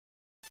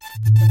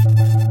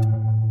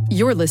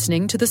You're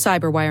listening to the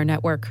Cyberwire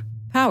Network,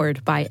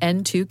 powered by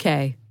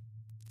N2K.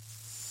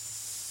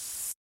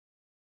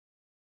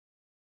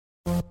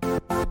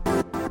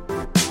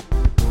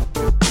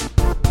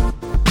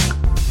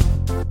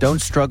 Don't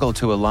struggle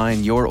to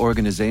align your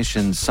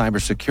organization's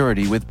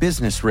cybersecurity with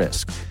business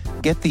risk.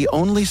 Get the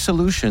only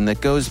solution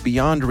that goes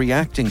beyond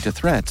reacting to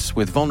threats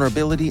with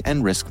vulnerability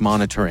and risk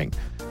monitoring.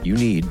 You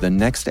need the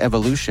next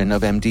evolution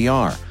of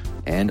MDR,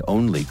 and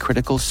only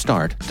Critical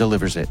Start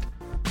delivers it.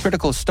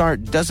 Critical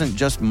Start doesn't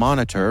just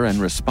monitor and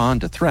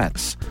respond to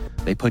threats.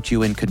 They put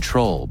you in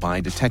control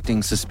by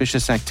detecting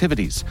suspicious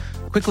activities,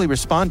 quickly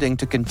responding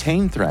to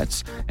contain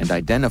threats, and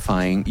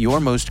identifying your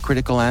most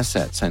critical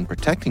assets and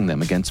protecting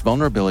them against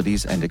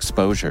vulnerabilities and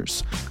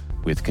exposures.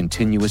 With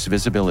continuous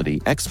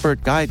visibility,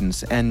 expert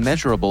guidance, and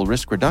measurable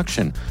risk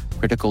reduction,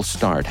 Critical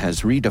Start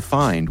has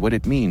redefined what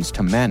it means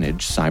to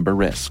manage cyber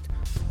risk.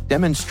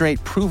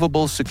 Demonstrate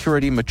provable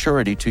security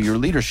maturity to your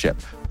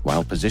leadership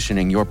while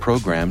positioning your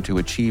program to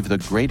achieve the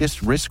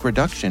greatest risk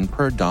reduction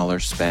per dollar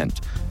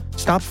spent.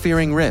 Stop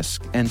fearing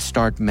risk and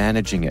start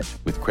managing it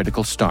with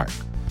Critical Start.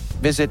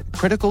 Visit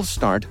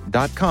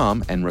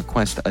criticalstart.com and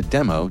request a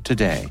demo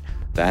today.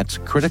 That's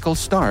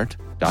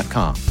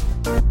criticalstart.com.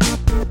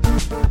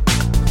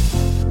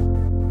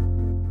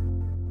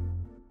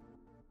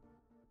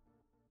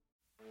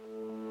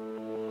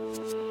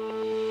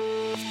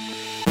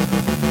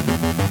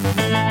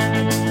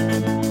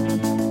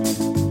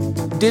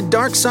 Did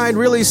DarkSide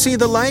really see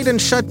the light and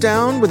shut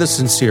down with a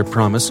sincere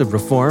promise of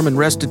reform and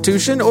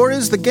restitution, or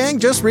is the gang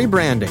just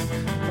rebranding?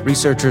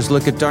 Researchers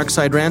look at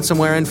DarkSide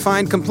ransomware and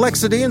find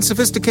complexity and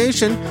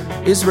sophistication.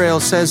 Israel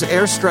says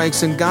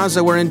airstrikes in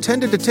Gaza were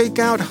intended to take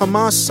out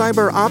Hamas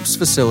cyber ops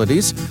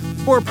facilities.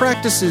 Poor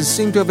practices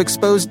seem to have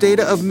exposed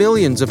data of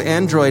millions of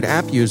Android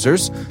app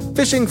users.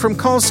 Phishing from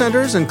call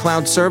centers and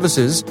cloud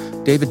services.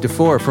 David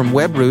DeFore from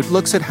WebRoot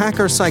looks at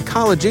hacker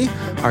psychology.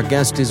 Our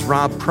guest is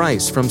Rob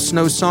Price from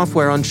Snow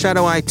Software on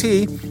Shadow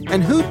IT.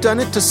 And who done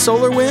it to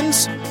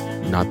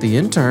SolarWinds? Not the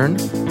intern.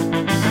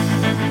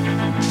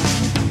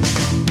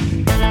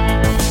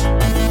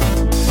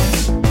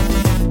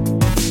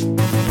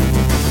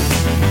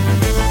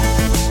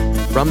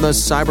 From the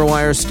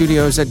Cyberwire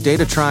studios at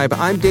Data Tribe,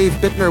 I'm Dave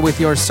Bittner with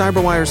your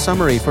Cyberwire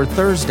summary for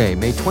Thursday,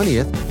 May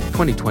 20th,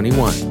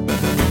 2021.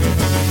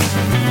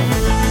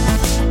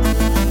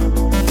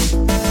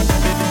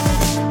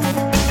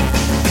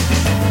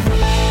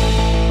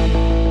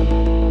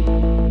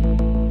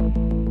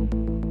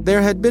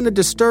 There had been a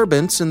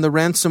disturbance in the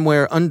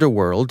ransomware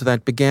underworld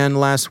that began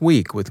last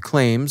week with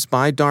claims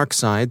by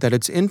DarkSide that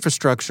its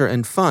infrastructure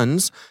and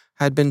funds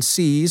had been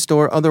seized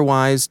or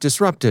otherwise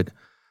disrupted.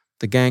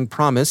 The gang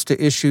promised to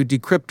issue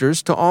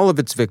decryptors to all of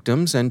its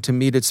victims and to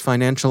meet its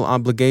financial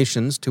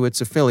obligations to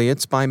its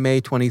affiliates by May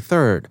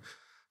 23rd.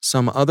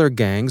 Some other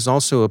gangs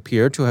also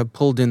appear to have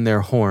pulled in their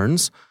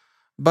horns,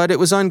 but it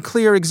was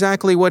unclear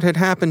exactly what had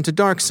happened to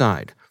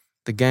DarkSide.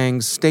 The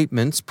gang's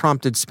statements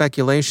prompted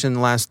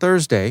speculation last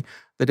Thursday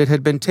that it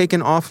had been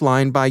taken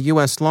offline by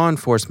U.S. law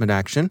enforcement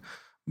action,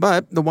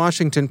 but the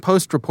Washington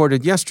Post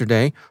reported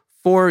yesterday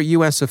 4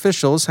 U.S.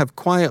 officials have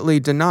quietly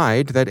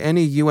denied that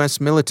any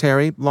U.S.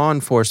 military, law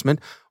enforcement,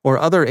 or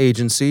other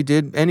agency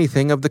did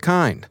anything of the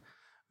kind.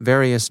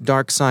 Various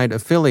DarkSide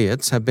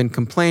affiliates have been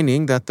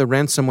complaining that the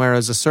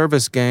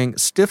ransomware-as-a-service gang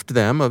stiffed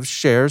them of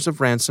shares of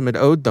ransom it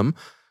owed them,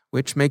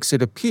 which makes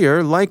it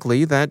appear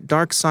likely that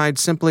DarkSide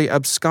simply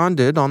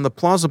absconded on the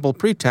plausible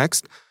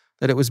pretext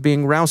that it was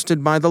being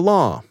rousted by the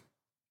law.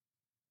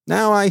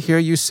 Now I hear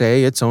you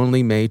say it's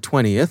only May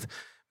 20th.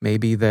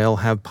 Maybe they'll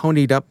have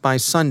ponied up by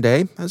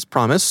Sunday, as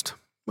promised.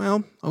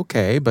 Well,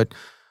 okay, but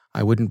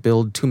I wouldn't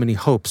build too many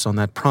hopes on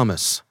that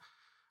promise.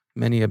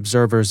 Many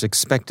observers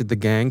expected the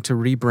gang to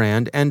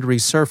rebrand and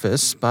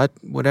resurface, but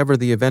whatever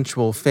the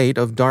eventual fate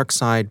of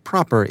DarkSide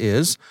proper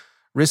is,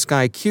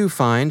 RiskIQ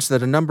finds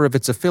that a number of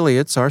its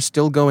affiliates are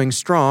still going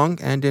strong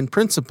and, in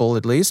principle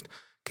at least,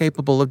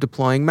 capable of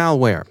deploying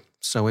malware,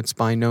 so it's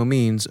by no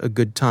means a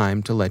good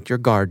time to let your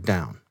guard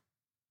down.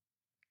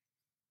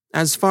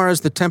 As far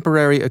as the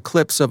temporary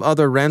eclipse of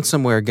other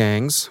ransomware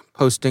gangs,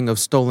 posting of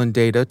stolen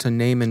data to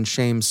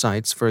name-and-shame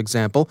sites, for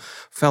example,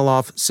 fell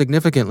off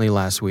significantly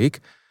last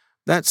week.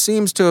 That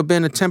seems to have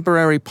been a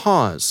temporary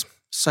pause.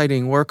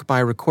 Citing work by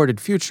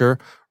Recorded Future,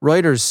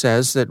 Reuters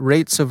says that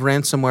rates of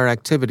ransomware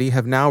activity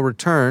have now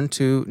returned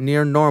to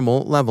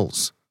near-normal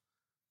levels.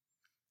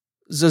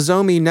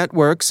 Zozomi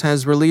Networks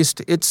has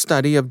released its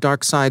study of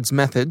DarkSide's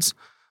methods.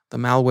 The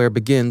malware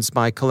begins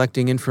by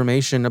collecting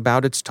information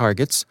about its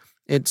targets.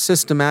 It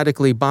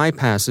systematically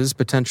bypasses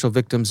potential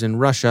victims in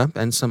Russia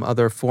and some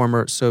other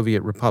former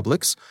Soviet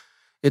republics.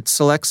 It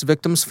selects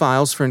victims'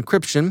 files for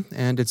encryption,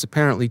 and it's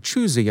apparently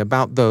choosy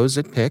about those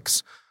it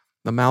picks.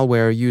 The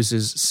malware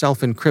uses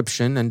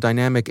self-encryption and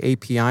dynamic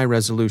API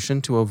resolution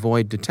to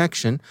avoid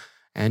detection,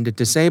 and it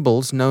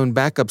disables known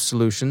backup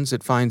solutions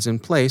it finds in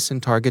place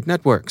in target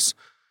networks.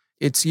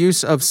 Its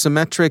use of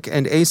symmetric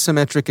and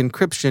asymmetric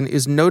encryption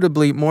is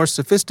notably more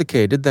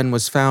sophisticated than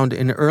was found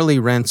in early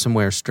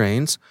ransomware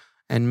strains,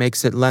 and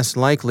makes it less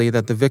likely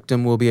that the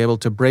victim will be able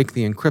to break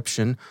the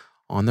encryption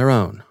on their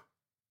own.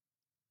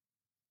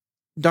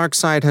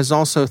 DarkSide has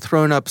also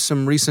thrown up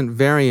some recent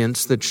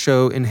variants that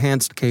show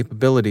enhanced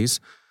capabilities.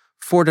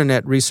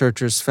 Fortinet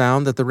researchers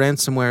found that the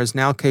ransomware is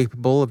now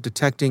capable of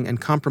detecting and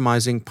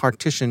compromising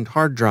partitioned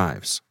hard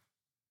drives.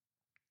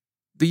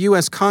 The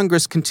U.S.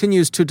 Congress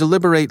continues to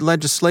deliberate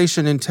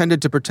legislation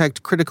intended to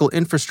protect critical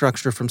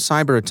infrastructure from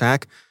cyber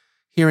attack.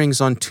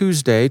 Hearings on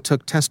Tuesday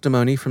took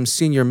testimony from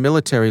senior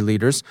military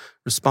leaders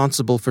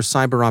responsible for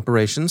cyber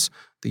operations,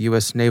 the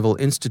U.S. Naval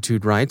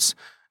Institute writes,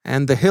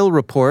 and The Hill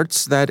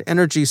reports that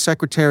Energy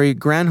Secretary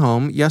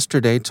Granholm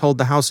yesterday told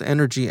the House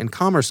Energy and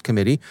Commerce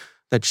Committee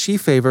that she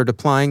favored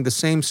applying the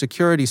same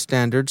security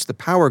standards the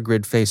power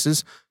grid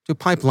faces to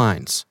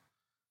pipelines.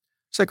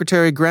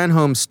 Secretary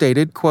Granholm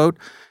stated, quote,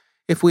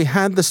 "If we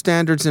had the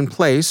standards in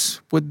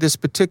place, would this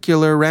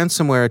particular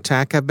ransomware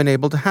attack have been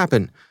able to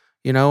happen?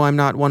 I'm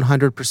not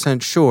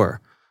 100%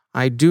 sure.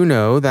 I do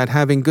know that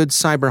having good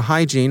cyber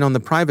hygiene on the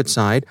private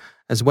side,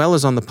 as well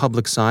as on the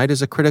public side,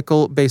 is a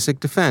critical basic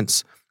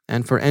defense.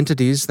 And for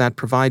entities that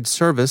provide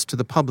service to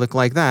the public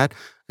like that,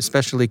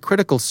 especially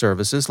critical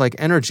services like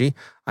energy,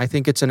 I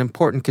think it's an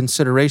important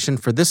consideration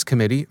for this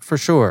committee for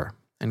sure."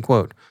 End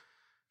quote.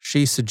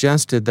 She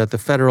suggested that the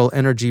Federal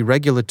Energy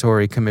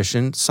Regulatory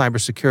Commission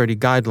cybersecurity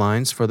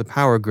guidelines for the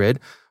power grid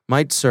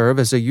might serve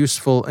as a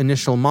useful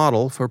initial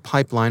model for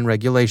pipeline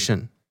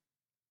regulation.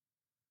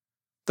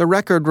 The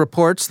Record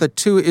reports that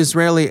 2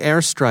 Israeli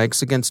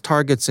airstrikes against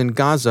targets in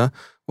Gaza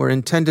were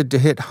intended to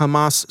hit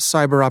Hamas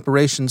cyber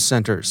operations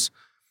centers.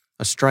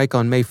 A strike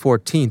on May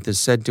 14th is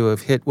said to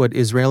have hit what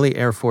Israeli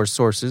Air Force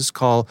sources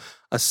call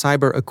a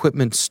cyber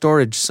equipment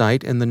storage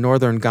site in the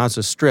northern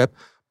Gaza Strip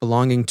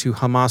belonging to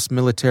Hamas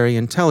military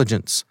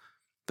intelligence.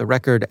 The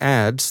Record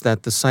adds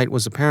that the site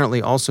was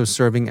apparently also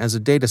serving as a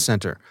data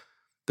center.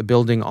 The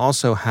building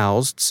also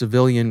housed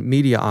civilian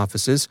media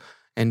offices,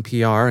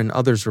 NPR and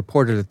others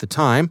reported at the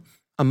time,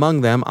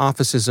 among them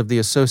offices of the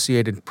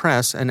Associated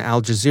Press and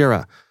Al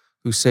Jazeera,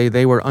 who say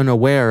they were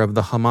unaware of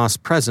the Hamas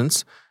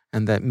presence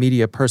and that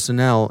media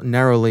personnel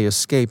narrowly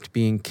escaped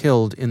being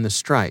killed in the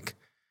strike.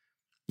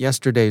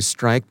 Yesterday's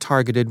strike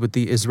targeted what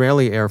the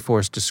Israeli Air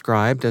Force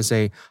described as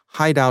a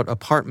hideout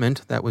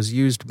apartment that was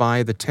used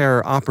by the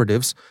terror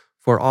operatives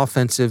for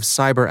offensive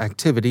cyber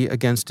activity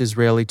against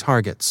Israeli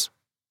targets.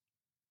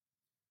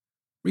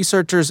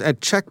 Researchers at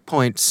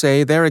Checkpoint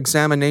say their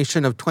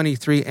examination of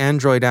 23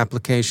 Android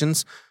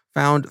applications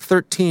found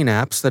 13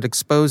 apps that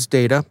expose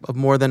data of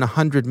more than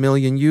 100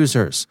 million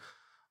users.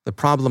 The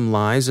problem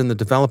lies in the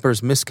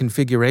developer's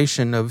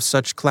misconfiguration of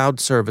such cloud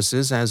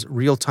services as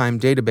real-time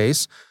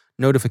database,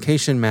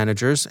 notification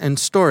managers, and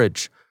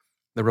storage.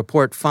 The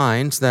report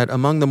finds that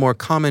among the more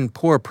common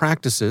poor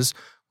practices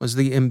was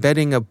the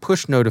embedding of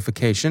push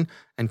notification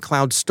and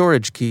cloud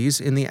storage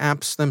keys in the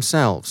apps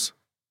themselves.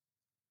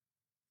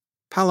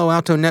 Palo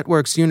Alto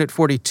Network's Unit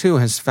 42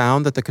 has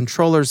found that the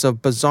controllers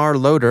of Bazaar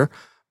Loader,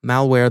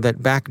 malware that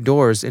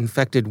backdoors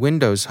infected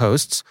Windows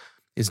hosts,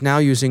 is now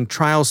using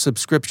trial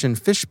subscription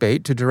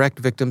phishbait to direct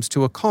victims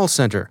to a call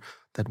center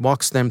that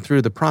walks them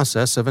through the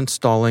process of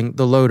installing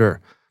the loader.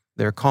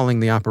 They're calling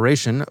the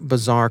operation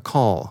Bazaar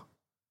Call.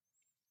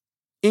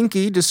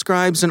 Inky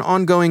describes an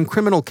ongoing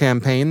criminal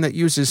campaign that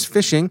uses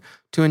phishing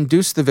to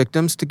induce the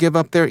victims to give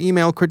up their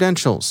email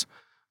credentials.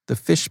 The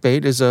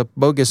phishbait is a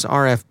bogus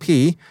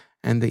RFP,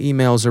 and the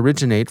emails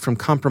originate from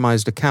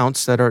compromised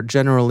accounts that are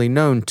generally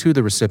known to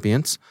the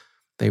recipients.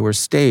 They were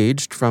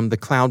staged from the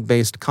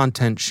cloud-based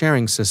content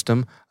sharing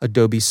system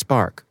Adobe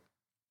Spark.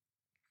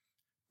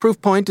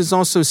 Proofpoint is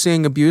also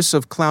seeing abuse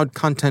of cloud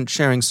content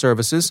sharing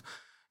services.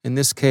 In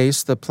this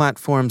case, the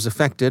platforms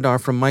affected are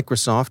from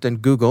Microsoft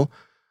and Google.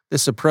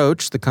 This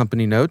approach, the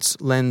company notes,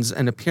 lends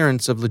an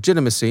appearance of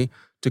legitimacy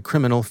to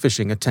criminal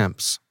phishing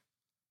attempts.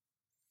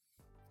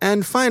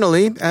 And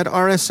finally, at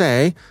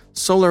RSA,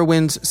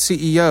 SolarWinds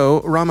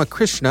CEO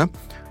Ramakrishna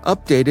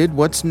updated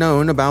what's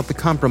known about the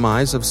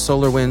compromise of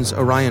SolarWinds'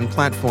 Orion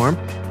platform.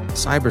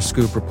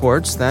 Cyberscoop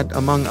reports that,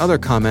 among other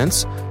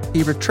comments,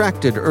 he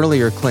retracted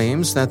earlier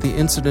claims that the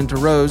incident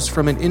arose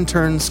from an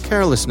intern's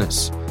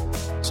carelessness.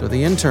 So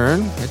the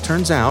intern, it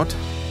turns out,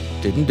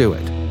 didn't do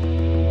it.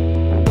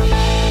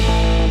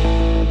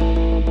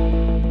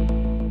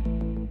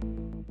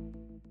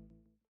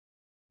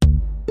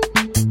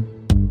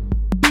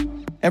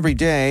 Every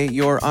day,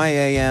 your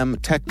IAM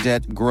tech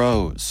debt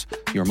grows.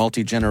 Your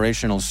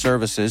multi-generational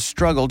services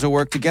struggle to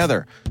work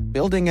together.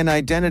 Building an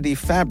identity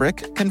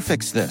fabric can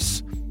fix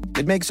this.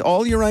 It makes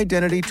all your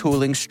identity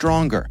tooling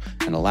stronger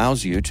and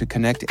allows you to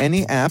connect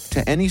any app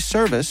to any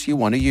service you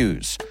want to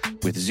use,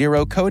 with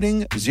zero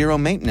coding, zero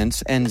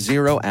maintenance, and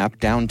zero app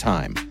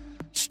downtime.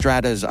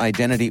 Strata's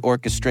identity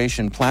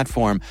orchestration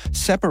platform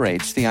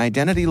separates the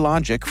identity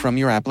logic from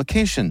your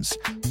applications,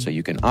 so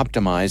you can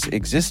optimize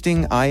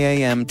existing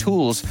IAM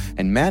tools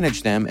and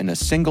manage them in a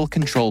single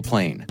control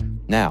plane.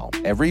 Now,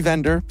 every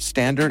vendor,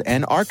 standard,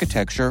 and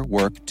architecture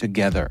work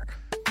together.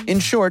 In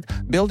short,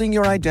 building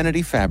your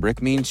identity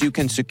fabric means you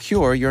can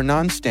secure your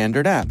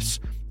non-standard apps,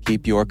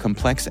 Keep your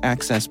complex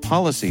access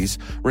policies,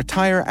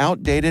 retire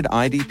outdated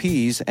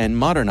IDPs, and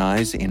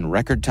modernize in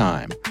record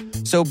time.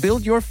 So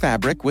build your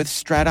fabric with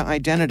Strata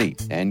Identity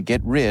and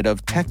get rid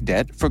of tech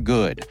debt for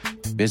good.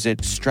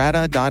 Visit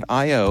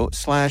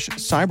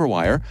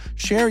strata.io/cyberwire,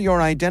 share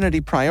your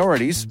identity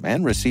priorities,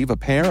 and receive a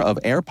pair of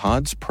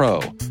AirPods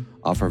Pro.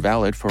 Offer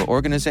valid for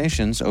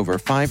organizations over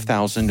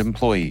 5,000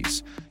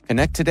 employees.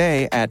 Connect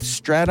today at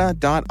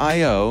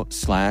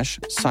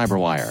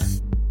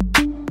strata.io/cyberwire.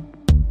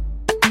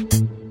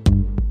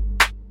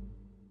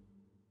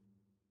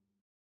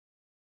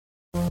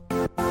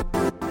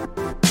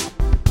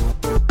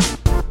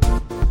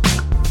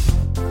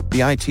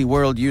 The IT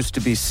world used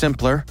to be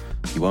simpler.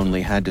 You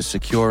only had to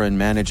secure and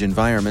manage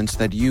environments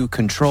that you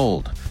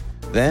controlled.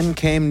 Then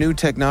came new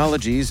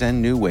technologies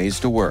and new ways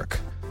to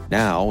work.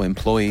 Now,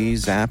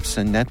 employees, apps,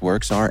 and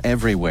networks are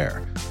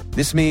everywhere.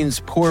 This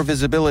means poor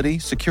visibility,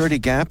 security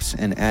gaps,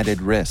 and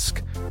added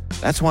risk.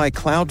 That's why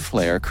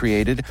Cloudflare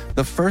created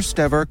the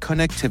first-ever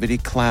connectivity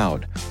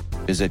cloud.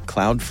 Visit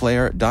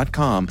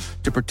cloudflare.com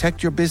to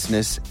protect your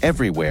business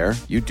everywhere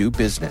you do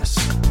business.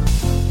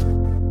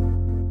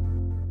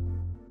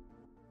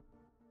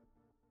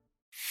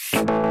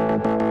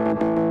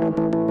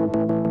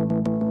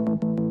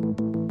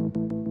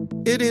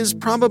 It is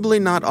probably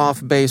not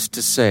off-base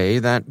to say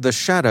that the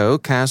shadow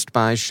cast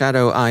by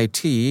Shadow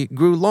IT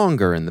grew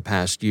longer in the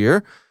past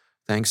year,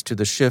 thanks to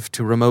the shift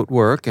to remote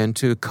work and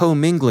to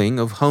commingling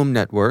of home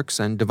networks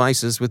and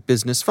devices with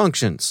business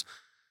functions.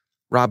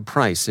 Rob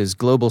Price is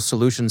Global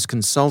Solutions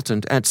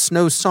Consultant at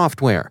Snow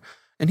Software,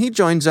 and he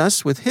joins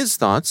us with his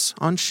thoughts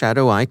on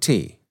Shadow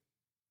IT.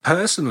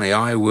 Personally,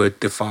 I would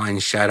define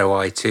Shadow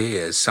IT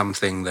as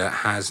something that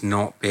has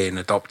not been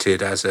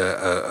adopted as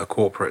a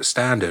corporate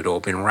standard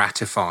or been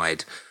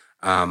ratified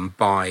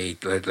by,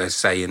 let's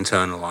say,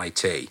 internal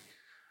IT.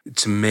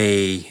 To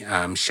me,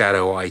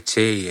 Shadow IT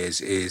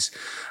is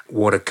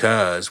what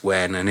occurs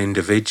when an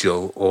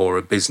individual or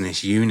a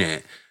business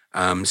unit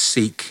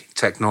seek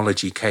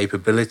technology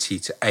capability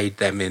to aid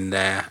them in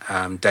their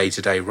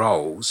day-to-day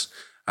roles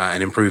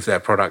and improve their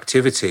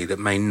productivity that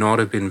may not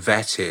have been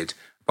vetted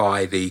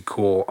by the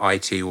core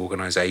IT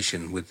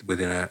organization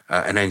within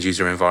an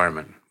end-user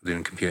environment, within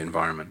a computer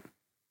environment.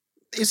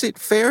 Is it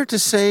fair to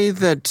say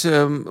that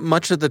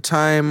much of the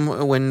time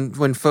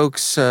when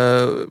folks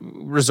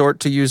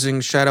resort to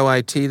using Shadow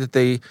IT, that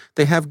they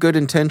have good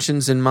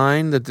intentions in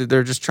mind, that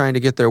they're just trying to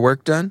get their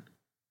work done?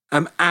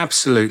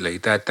 Absolutely.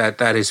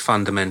 That is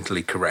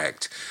fundamentally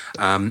correct.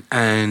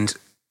 And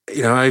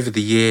over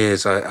the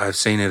years, I've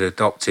seen it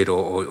adopted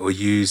or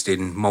used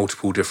in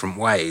multiple different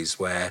ways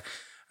where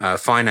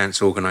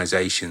finance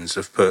organizations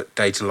have put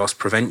data loss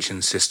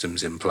prevention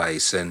systems in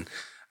place and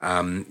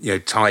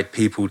tied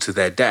people to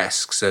their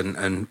desks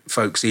and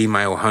folks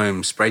email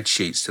home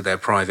spreadsheets to their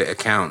private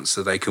accounts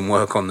so they can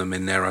work on them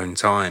in their own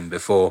time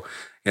before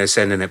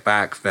sending it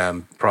back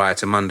prior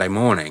to Monday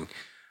morning.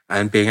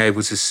 And being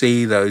able to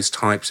see those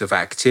types of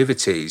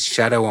activities,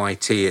 Shadow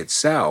IT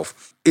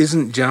itself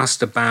isn't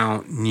just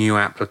about new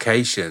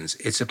applications.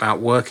 It's about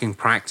working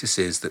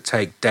practices that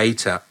take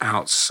data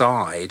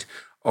outside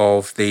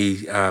of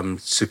the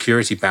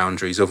security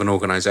boundaries of an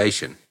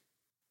organization.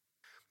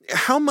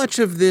 How much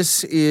of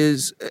this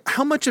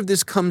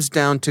comes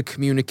down to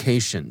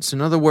communications?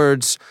 In other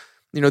words,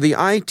 the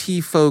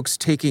IT folks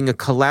taking a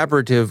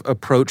collaborative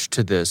approach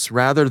to this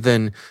rather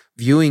than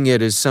viewing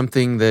it as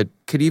something that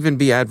could even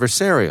be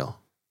adversarial.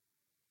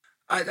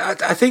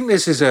 I think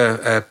this is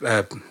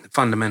a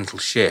fundamental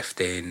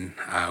shift in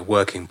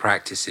working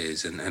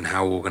practices and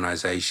how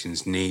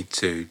organizations need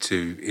to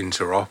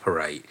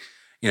interoperate.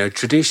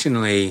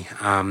 Traditionally,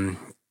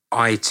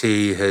 IT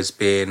has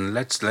been,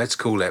 let's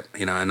call it,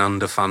 an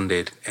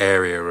underfunded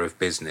area of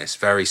business.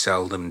 Very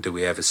seldom do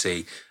we ever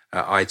see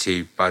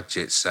IT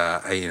budgets,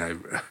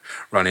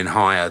 running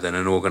higher than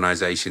an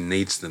organization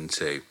needs them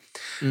to.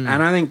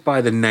 And I think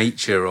by the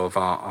nature of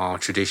our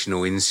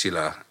traditional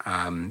insular,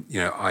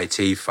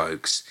 IT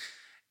folks,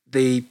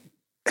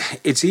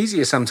 it's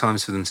easier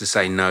sometimes for them to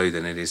say no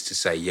than it is to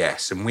say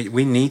yes. And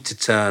we need to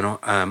turn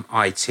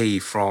IT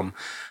from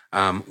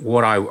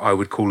what I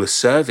would call a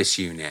service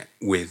unit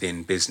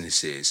within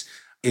businesses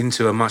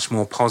into a much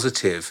more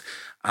positive,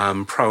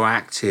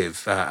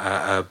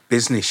 proactive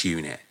business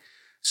unit.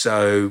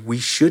 So we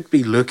should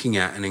be looking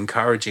at and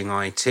encouraging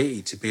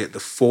IT to be at the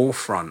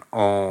forefront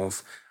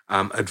of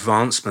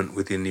advancement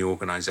within the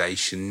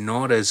organization,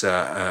 not as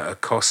a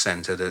cost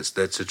center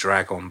that's a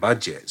drag on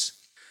budgets.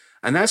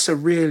 And that's a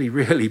really,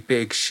 really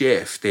big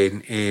shift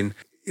in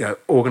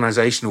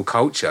organizational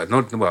culture,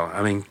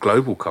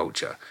 global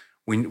culture.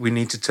 We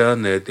need to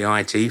turn the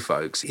IT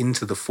folks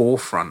into the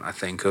forefront, I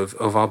think,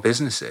 of our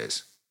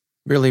businesses.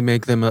 Really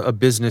make them a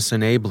business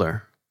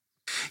enabler.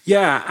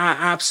 Yeah,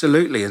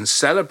 absolutely, and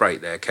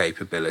celebrate their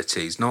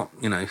capabilities. Not,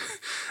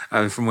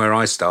 from where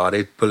I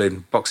started,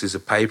 pulling boxes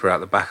of paper out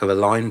the back of a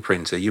line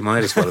printer, you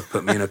might as well have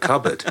put me in a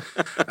cupboard.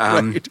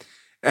 Right.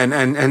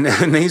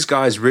 And these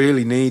guys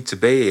really need to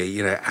be,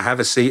 have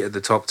a seat at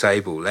the top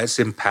table. Let's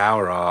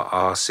empower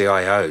our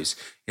CIOs.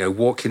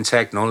 what can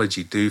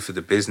technology do for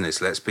the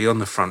business? Let's be on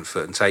the front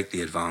foot and take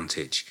the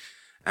advantage.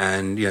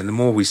 And the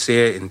more we see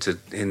it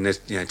in this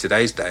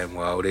today's day and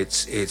world,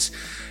 it's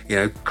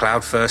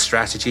cloud first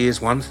strategy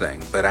is one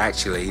thing, but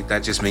actually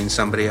that just means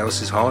somebody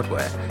else's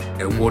hardware.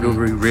 What do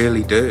we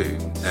really do,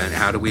 and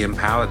how do we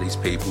empower these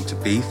people to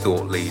be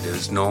thought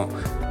leaders, not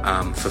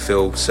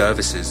fulfill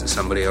services that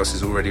somebody else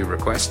is already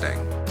requesting?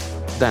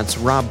 That's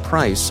Rob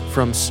Price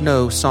from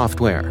Snow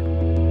Software.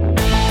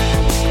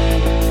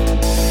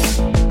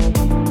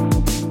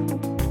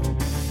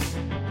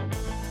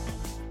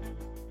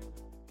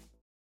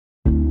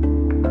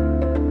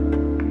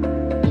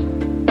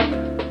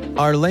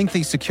 Are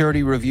lengthy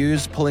security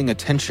reviews pulling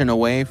attention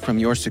away from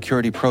your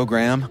security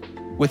program?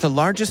 With the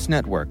largest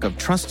network of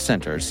trust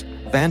centers,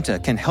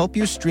 Vanta can help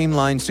you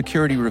streamline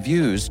security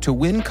reviews to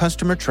win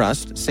customer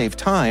trust, save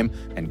time,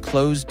 and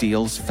close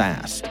deals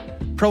fast.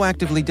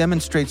 Proactively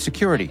demonstrate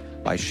security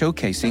by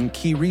showcasing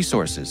key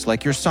resources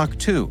like your SOC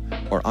 2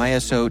 or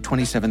ISO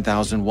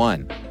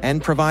 27001,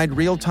 and provide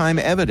real-time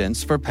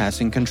evidence for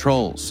passing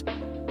controls.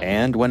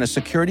 And when a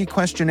security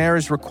questionnaire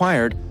is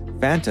required,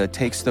 Vanta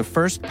takes the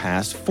first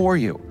pass for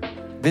you.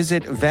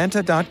 Visit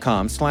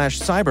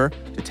vanta.com/cyber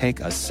to take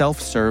a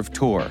self-serve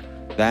tour.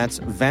 That's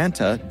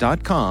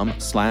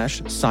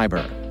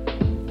vanta.com/cyber.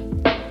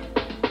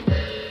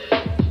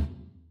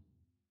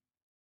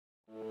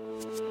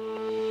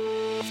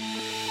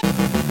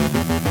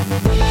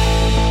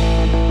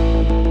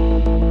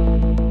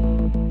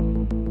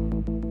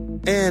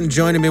 And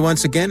joining me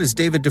once again is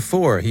David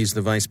DeFore. He's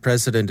the Vice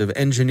President of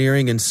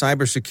Engineering and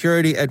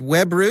Cybersecurity at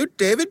WebRoot.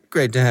 David,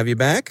 great to have you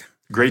back.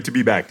 Great to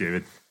be back,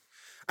 David.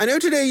 I know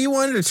today you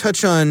wanted to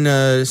touch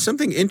on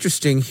something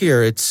interesting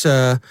here. It's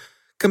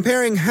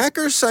comparing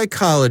hacker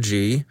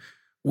psychology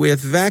with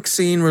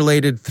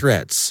vaccine-related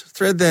threats.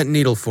 Thread that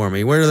needle for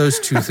me. Where do those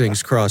two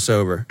things cross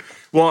over?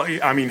 Well,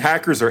 I mean,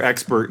 hackers are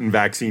expert in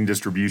vaccine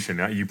distribution.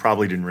 You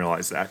probably didn't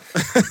realize that.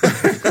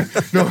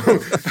 No,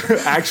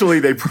 actually,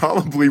 they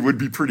probably would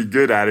be pretty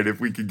good at it if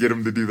we could get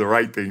them to do the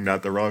right thing,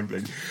 not the wrong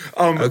thing.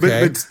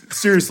 Okay. But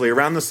seriously,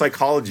 around the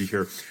psychology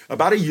here,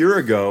 about a year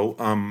ago,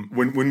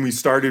 when we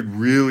started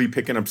really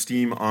picking up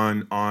steam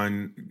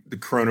on the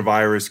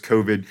coronavirus,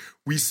 COVID,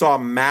 we saw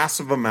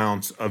massive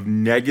amounts of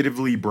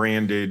negatively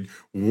branded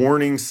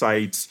warning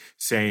sites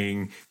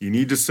saying you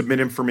need to submit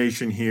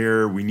information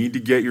here, we need to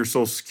get your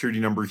social security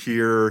number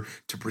here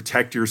to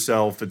protect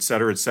yourself, et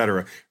cetera, et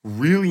cetera.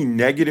 Really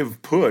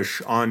negative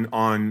push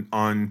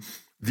on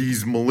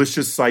these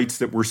malicious sites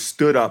that were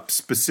stood up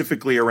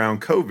specifically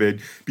around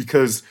COVID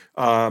because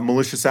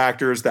malicious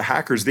actors, the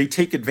hackers, they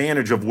take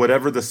advantage of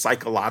whatever the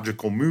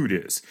psychological mood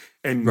is.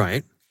 And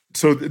right.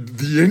 So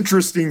the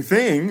interesting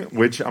thing,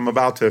 which I'm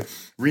about to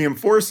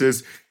reinforce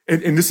is,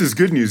 and this is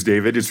good news,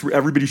 David, it's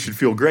everybody should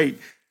feel great.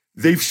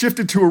 They've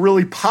shifted to a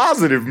really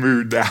positive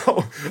mood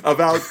now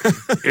about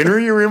enter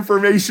your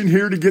information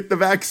here to get the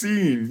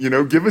vaccine.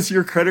 Give us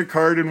your credit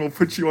card and we'll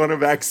put you on a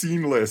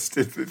vaccine list.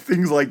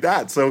 Things like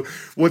that. So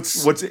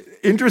what's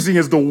interesting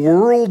is the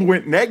world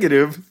went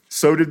negative,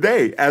 so did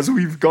they. As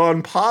we've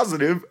gone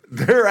positive,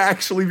 they're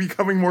actually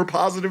becoming more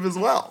positive as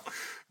well.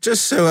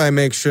 Just so I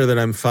make sure that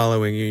I'm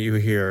following you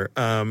here,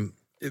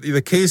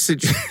 the case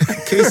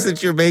that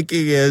you're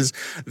making is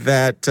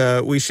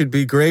that we should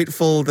be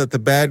grateful that the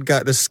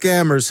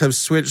scammers have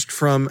switched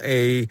from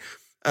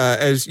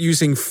as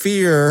using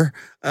fear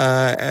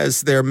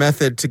as their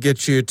method to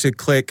get you to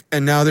click,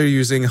 and now they're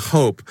using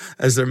hope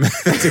as their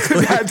method to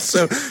click.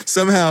 So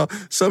somehow,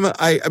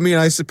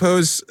 I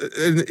suppose.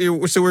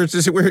 So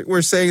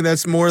we're saying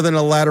that's more than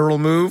a lateral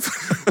move.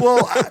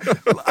 Well,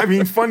 I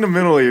mean,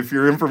 fundamentally, if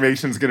your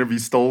information is going to be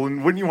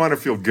stolen, wouldn't you want to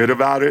feel good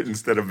about it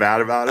instead of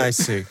bad about it? I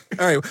see.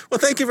 All right. Well,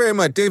 thank you very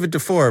much, David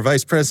DeFore,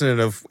 Vice President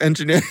of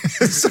Engineering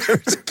and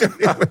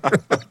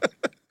Cybersecurity.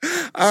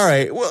 All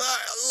right. Well,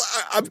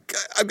 I'm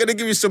going to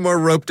give you some more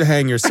rope to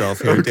hang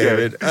yourself here, okay.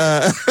 David.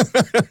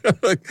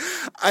 Look,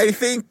 I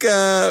think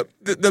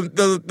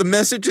the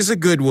message is a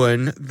good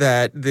one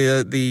that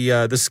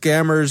the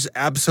scammers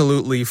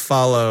absolutely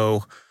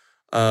follow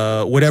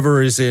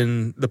whatever is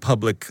in the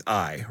public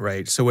eye,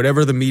 right? So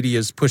whatever the media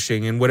is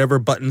pushing and whatever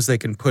buttons they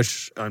can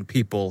push on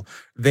people,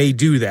 they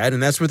do that,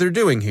 and that's what they're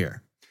doing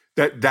here.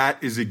 That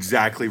is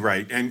exactly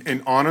right.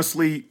 And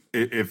honestly,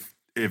 if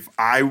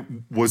I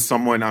was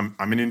someone, I'm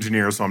an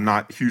engineer, so I'm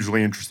not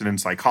hugely interested in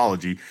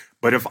psychology,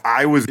 but if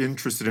I was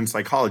interested in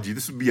psychology,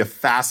 this would be a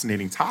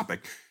fascinating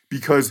topic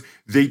because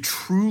they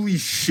truly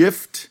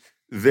shift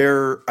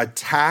their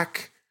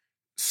attack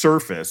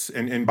surface,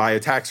 and by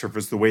attack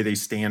surface, the way they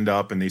stand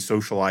up and they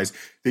socialize,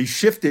 they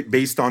shift it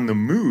based on the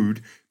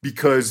mood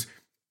because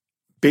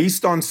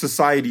based on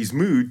society's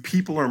mood,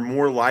 people are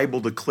more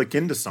liable to click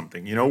into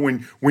something.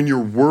 When you're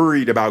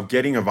worried about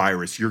getting a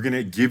virus, you're going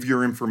to give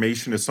your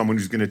information to someone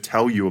who's going to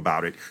tell you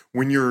about it.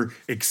 When you're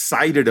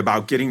excited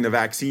about getting the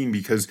vaccine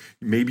because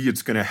maybe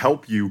it's going to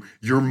help you,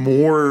 you're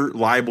more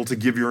liable to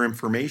give your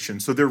information.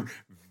 So they're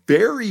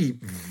very,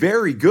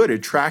 very good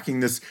at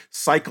tracking this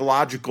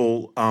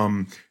psychological,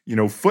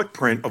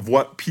 footprint of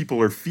what people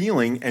are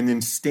feeling and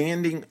then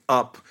standing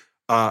up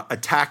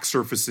attack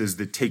surfaces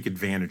that take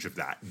advantage of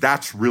that.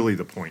 That's really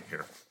the point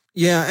here.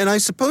 Yeah, and I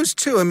suppose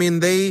too, I mean,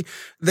 they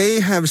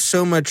have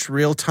so much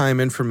real-time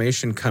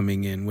information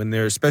coming in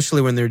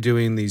especially when they're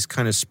doing these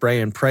kind of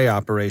spray and pray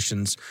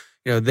operations.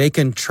 You know, they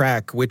can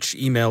track which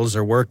emails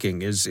are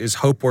working. Is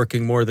hope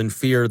working more than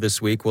fear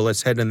this week? Well,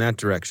 let's head in that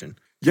direction.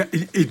 Yeah,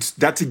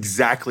 that's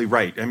exactly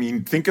right. I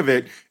mean, think of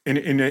it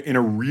in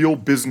a real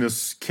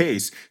business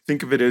case.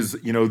 Think of it as, the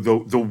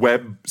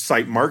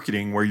website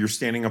marketing, where you're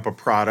standing up a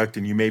product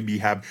and you maybe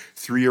have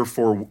 3 or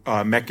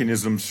 4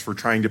 mechanisms for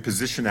trying to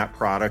position that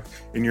product,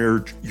 and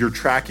you're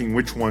tracking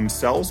which one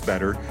sells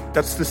better.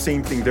 That's the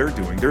same thing they're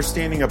doing. They're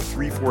standing up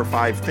 3, 4,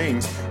 5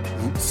 things,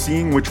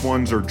 seeing which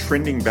ones are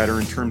trending better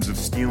in terms of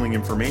stealing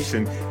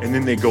information, and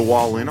then they go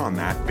all in on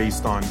that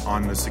based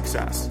on the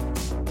success.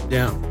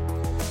 Yeah.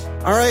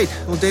 All right.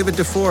 Well, David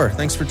DeFore,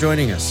 thanks for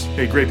joining us.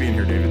 Hey, great being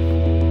here, David.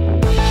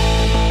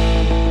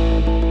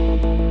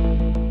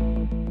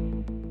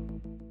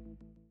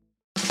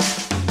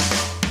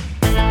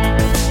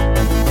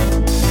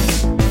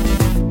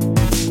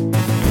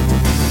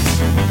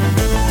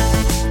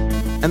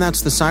 And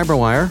that's the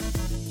Cyberwire.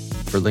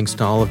 For links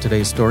to all of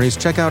today's stories,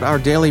 check out our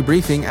daily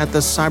briefing at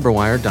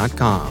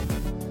thecyberwire.com.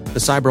 The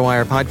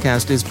Cyberwire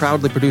podcast is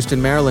proudly produced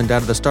in Maryland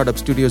out of the startup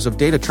studios of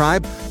Data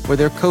Tribe, where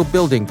they're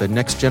co-building the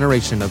next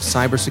generation of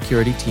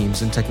cybersecurity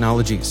teams and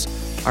technologies.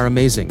 Our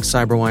amazing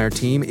Cyberwire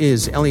team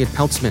is Elliot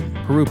Peltzman,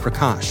 Puru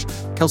Prakash,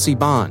 Kelsey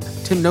Bond,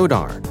 Tim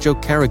Nodar, Joe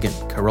Kerrigan,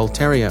 Carol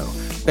Terrio,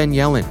 Ben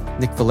Yellen,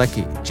 Nick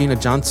Valecki, Gina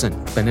Johnson,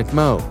 Bennett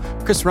Moe,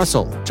 Chris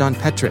Russell, John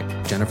Petrick,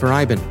 Jennifer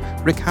Iben,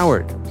 Rick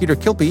Howard, Peter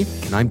Kilpie,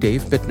 and I'm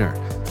Dave Bittner.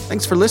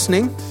 Thanks for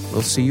listening.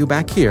 We'll see you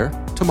back here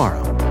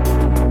tomorrow.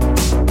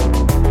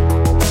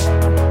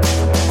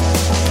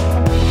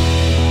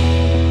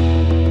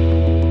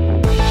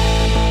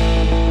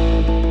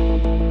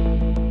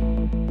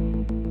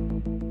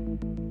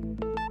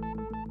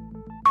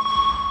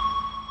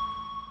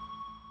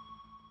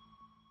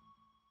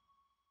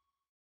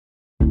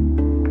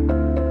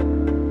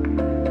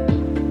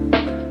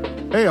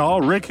 Hey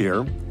all, Rick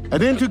here.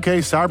 At N2K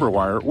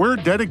Cyberwire, we're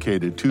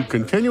dedicated to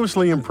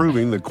continuously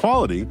improving the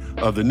quality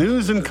of the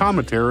news and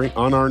commentary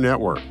on our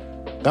network.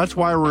 That's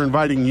why we're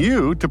inviting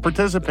you to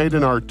participate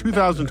in our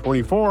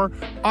 2024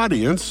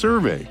 audience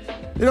survey.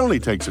 It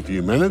only takes a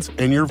few minutes,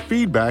 and your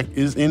feedback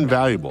is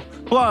invaluable.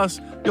 Plus,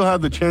 you'll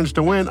have the chance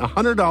to win a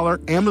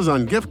 $100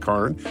 Amazon gift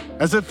card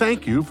as a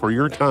thank you for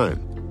your time.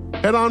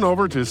 Head on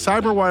over to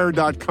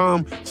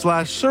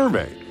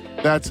cyberwire.com/survey.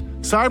 That's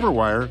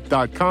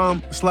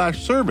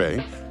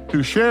cyberwire.com/survey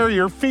to share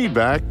your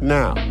feedback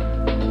now.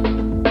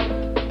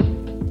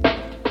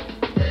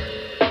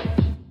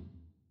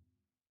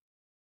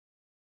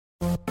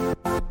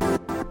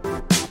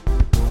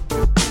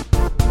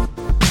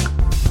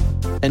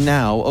 And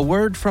now, a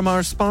word from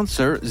our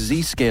sponsor,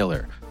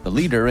 Zscaler, the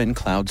leader in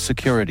cloud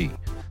security.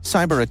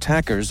 Cyber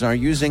attackers are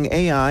using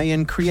AI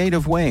in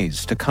creative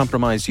ways to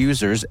compromise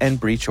users and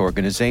breach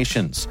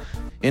organizations.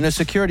 In a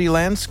security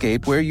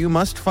landscape where you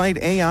must fight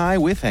AI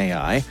with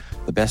AI,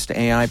 the best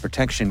AI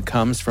protection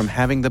comes from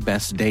having the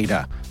best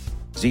data.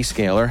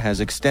 Zscaler has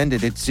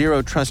extended its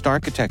zero-trust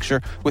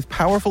architecture with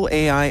powerful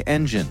AI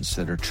engines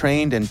that are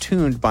trained and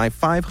tuned by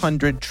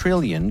 500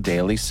 trillion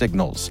daily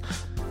signals.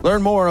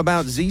 Learn more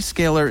about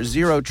Zscaler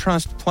Zero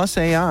Trust Plus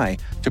AI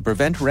to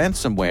prevent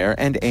ransomware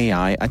and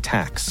AI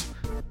attacks.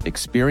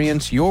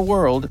 Experience your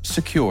world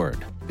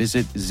secured.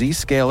 Visit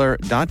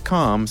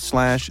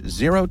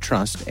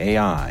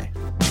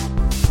zscaler.com/zerotrustai.